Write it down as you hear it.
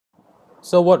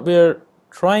So what we're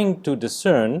trying to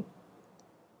discern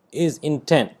is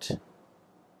intent.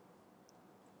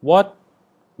 What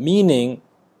meaning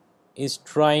is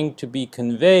trying to be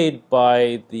conveyed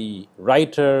by the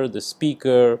writer, the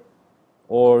speaker,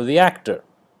 or the actor?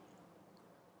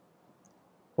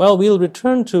 Well, we'll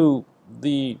return to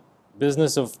the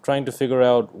business of trying to figure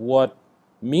out what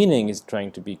meaning is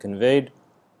trying to be conveyed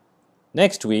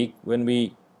next week when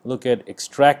we look at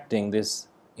extracting this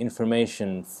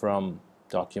information from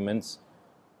documents.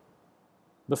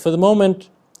 But for the moment,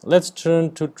 let's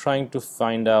turn to trying to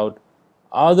find out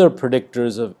other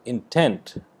predictors of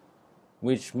intent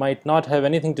which might not have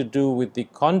anything to do with the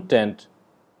content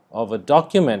of a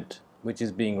document which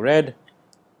is being read,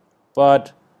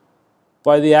 but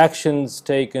by the actions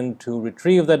taken to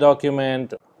retrieve the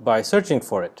document by searching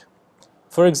for it.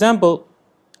 For example,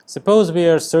 suppose we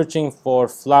are searching for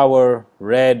flower,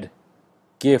 red,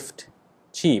 gift,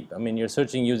 cheap. I mean, you're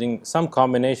searching using some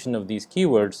combination of these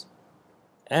keywords,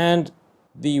 and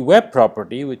the web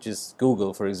property, which is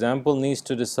Google, for example, needs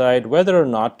to decide whether or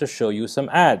not to show you some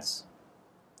ads.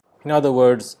 In other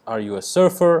words, are you a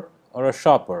surfer or a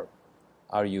shopper?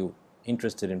 Are you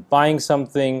interested in buying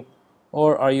something,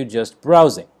 or are you just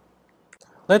browsing?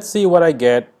 Let's see what I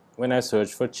get when I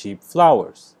search for cheap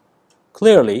flowers.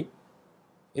 Clearly,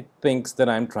 it thinks that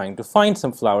I'm trying to find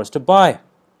some flowers to buy.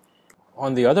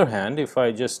 On the other hand, if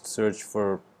I just search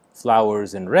for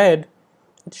flowers in red,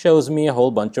 it shows me a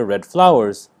whole bunch of red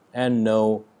flowers and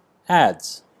no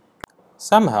ads.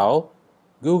 Somehow,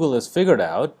 Google has figured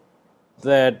out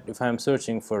that if I'm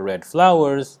searching for red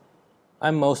flowers,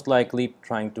 I'm most likely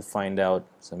trying to find out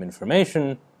some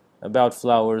information about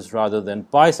flowers rather than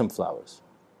buy some flowers.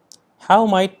 How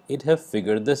might it have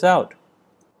figured this out?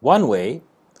 One way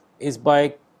is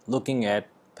by looking at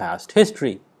past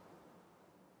history.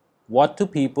 What do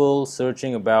people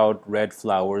searching about red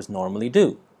flowers normally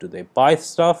do? Do they buy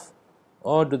stuff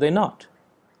or do they not?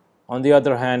 On the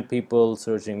other hand, people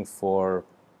searching for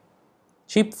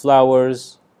cheap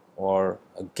flowers or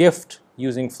a gift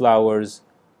using flowers,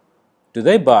 do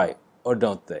they buy or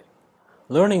don't they?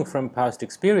 Learning from past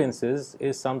experiences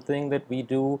is something that we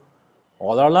do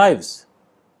all our lives.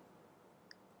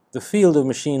 The field of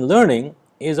machine learning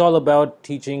is all about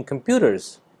teaching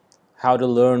computers how to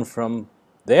learn from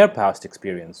their past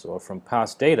experience or from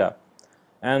past data.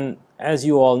 And as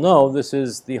you all know, this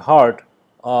is the heart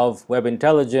of web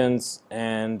intelligence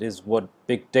and is what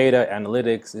big data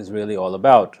analytics is really all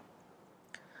about.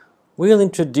 We'll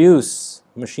introduce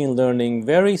machine learning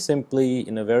very simply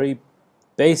in a very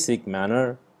basic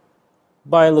manner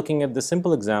by looking at the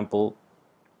simple example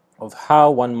of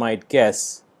how one might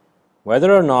guess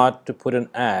whether or not to put an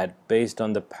ad based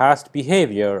on the past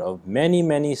behavior of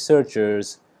many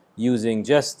searchers using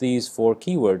just these 4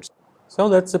 keywords. So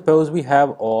let's suppose we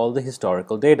have all the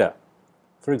historical data.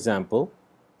 For example,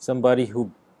 somebody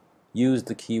who used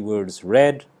the keywords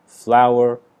red,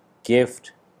 flower,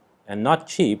 gift, and not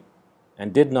cheap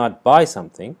and did not buy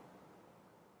something.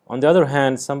 On the other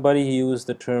hand, somebody who used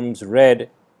the terms red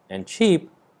and cheap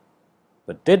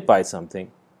but did buy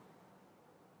something.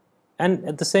 And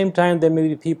at the same time, there may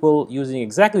be people using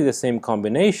exactly the same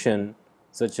combination,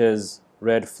 such as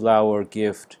red, flower,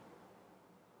 gift,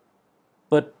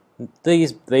 but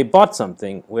they bought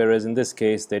something, whereas in this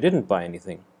case they didn't buy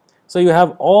anything. So you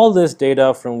have all this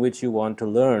data from which you want to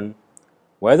learn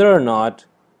whether or not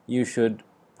you should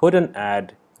put an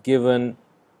ad given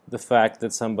the fact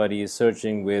that somebody is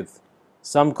searching with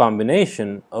some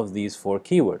combination of these 4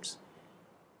 keywords.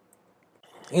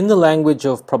 In the language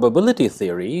of probability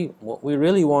theory, what we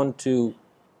really want to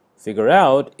figure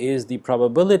out is the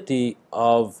probability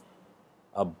of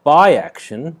a buy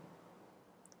action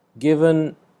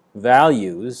given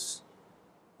values,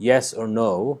 yes or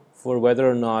no, for whether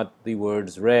or not the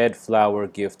words red, flower,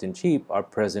 gift, and cheap are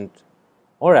present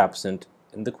or absent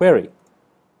in the query.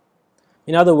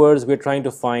 In other words, we're trying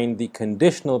to find the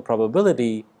conditional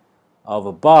probability of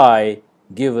a buy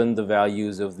given the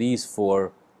values of these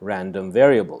 4 random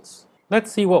variables.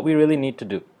 Let's see what we really need to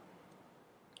do.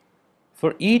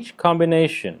 For each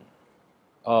combination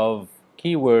of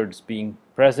keywords being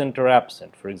present or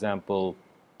absent, for example,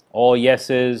 all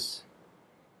yeses,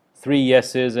 3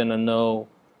 yeses and a no,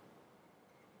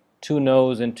 2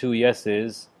 no's and 2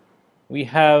 yeses, we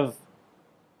have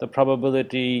the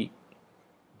probability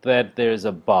that there's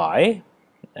a buy,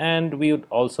 and we would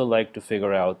also like to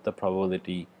figure out the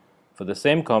probability for the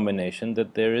same combination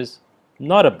that there is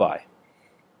not a buy.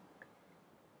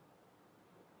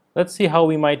 Let's see how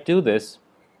we might do this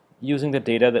using the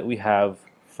data that we have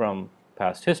from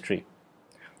past history.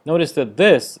 Notice that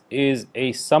this is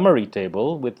a summary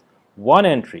table with one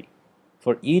entry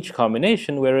for each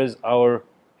combination, whereas our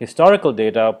historical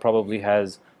data probably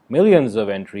has millions of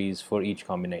entries for each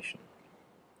combination.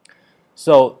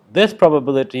 So this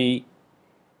probability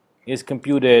is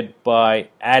computed by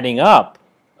adding up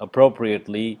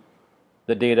appropriately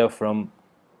the data from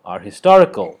our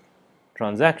historical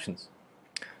transactions.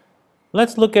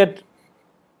 Let's look at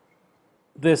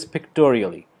this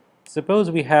pictorially. Suppose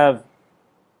we have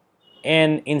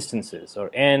n instances or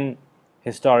n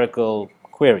historical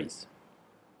queries.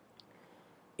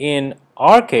 In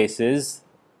our cases,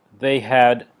 they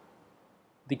had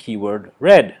the keyword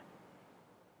red.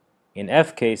 In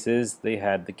F cases, they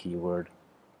had the keyword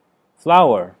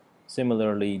flower.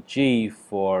 Similarly, G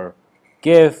for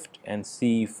gift and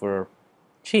C for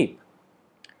cheap.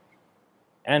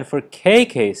 And for K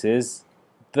cases,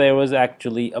 there was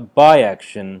actually a buy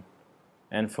action,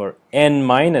 and for n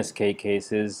minus K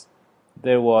cases,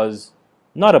 there was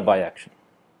not a buy action.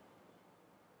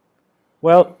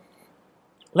 Well,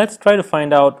 let's try to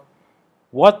find out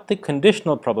what the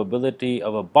conditional probability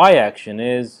of a buy action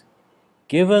is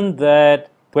given that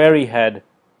query had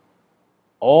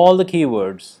all the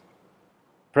keywords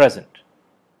present.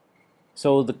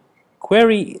 So the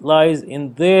query lies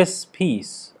in this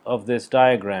piece of this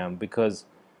diagram because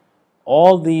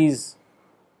all these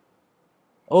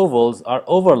ovals are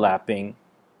overlapping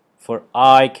for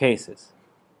I cases.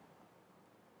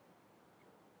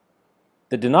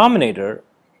 The denominator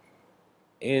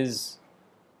is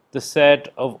the set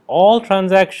of all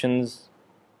transactions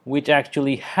which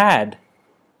actually had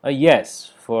a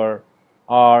yes for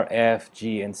R, F,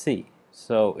 G, and C.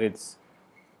 So it's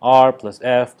R plus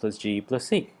F plus G plus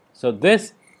C. So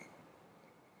this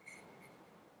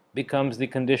becomes the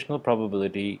conditional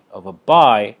probability of a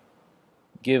buy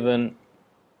given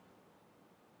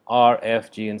R, F,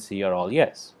 G, and C are all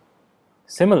yes.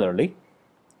 Similarly,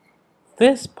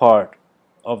 this part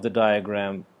of the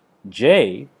diagram,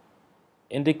 J,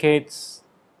 indicates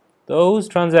those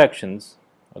transactions,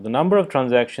 or the number of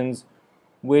transactions,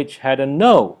 which had a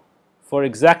no for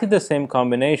exactly the same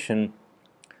combination,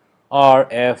 R,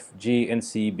 F, G, and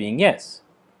C being yes.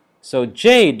 So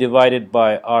J divided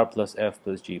by R plus F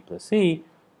plus G plus C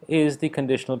is the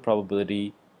conditional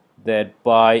probability that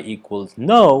buy equals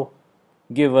no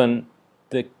given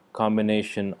the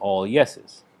combination all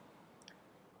yeses.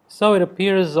 So it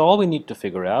appears all we need to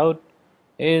figure out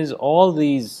is all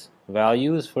these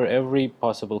values for every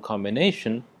possible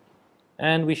combination,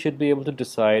 and we should be able to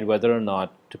decide whether or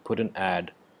not to put an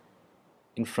add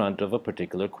in front of a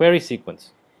particular query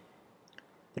sequence.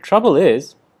 The trouble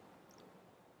is,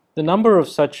 the number of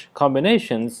such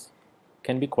combinations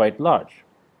can be quite large.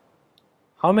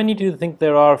 How many do you think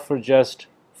there are for just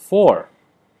 4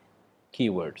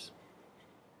 keywords?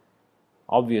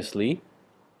 Obviously,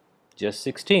 just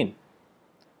 16.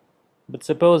 But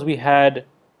suppose we had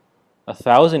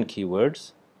 1,000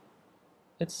 keywords,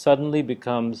 it suddenly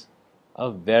becomes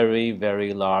a very,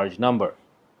 very large number.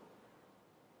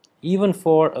 Even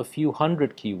for a few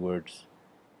hundred keywords,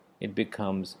 it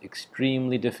becomes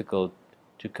extremely difficult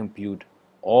to compute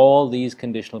all these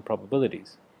conditional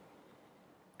probabilities.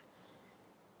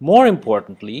 More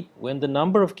importantly, when the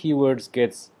number of keywords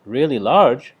gets really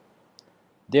large,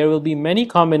 there will be many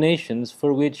combinations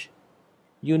for which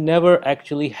you never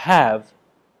actually have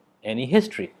any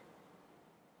history.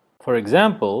 For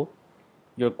example,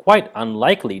 you're quite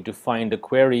unlikely to find a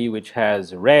query which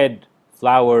has red,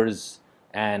 flowers,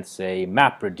 and say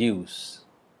MapReduce,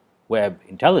 web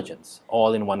intelligence,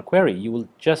 all in one query. You will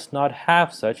just not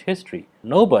have such history.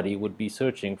 Nobody would be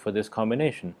searching for this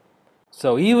combination.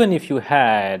 So even if you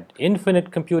had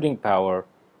infinite computing power,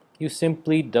 you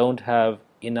simply don't have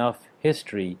enough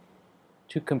history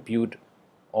to compute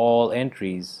all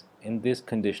entries in this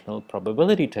conditional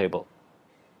probability table.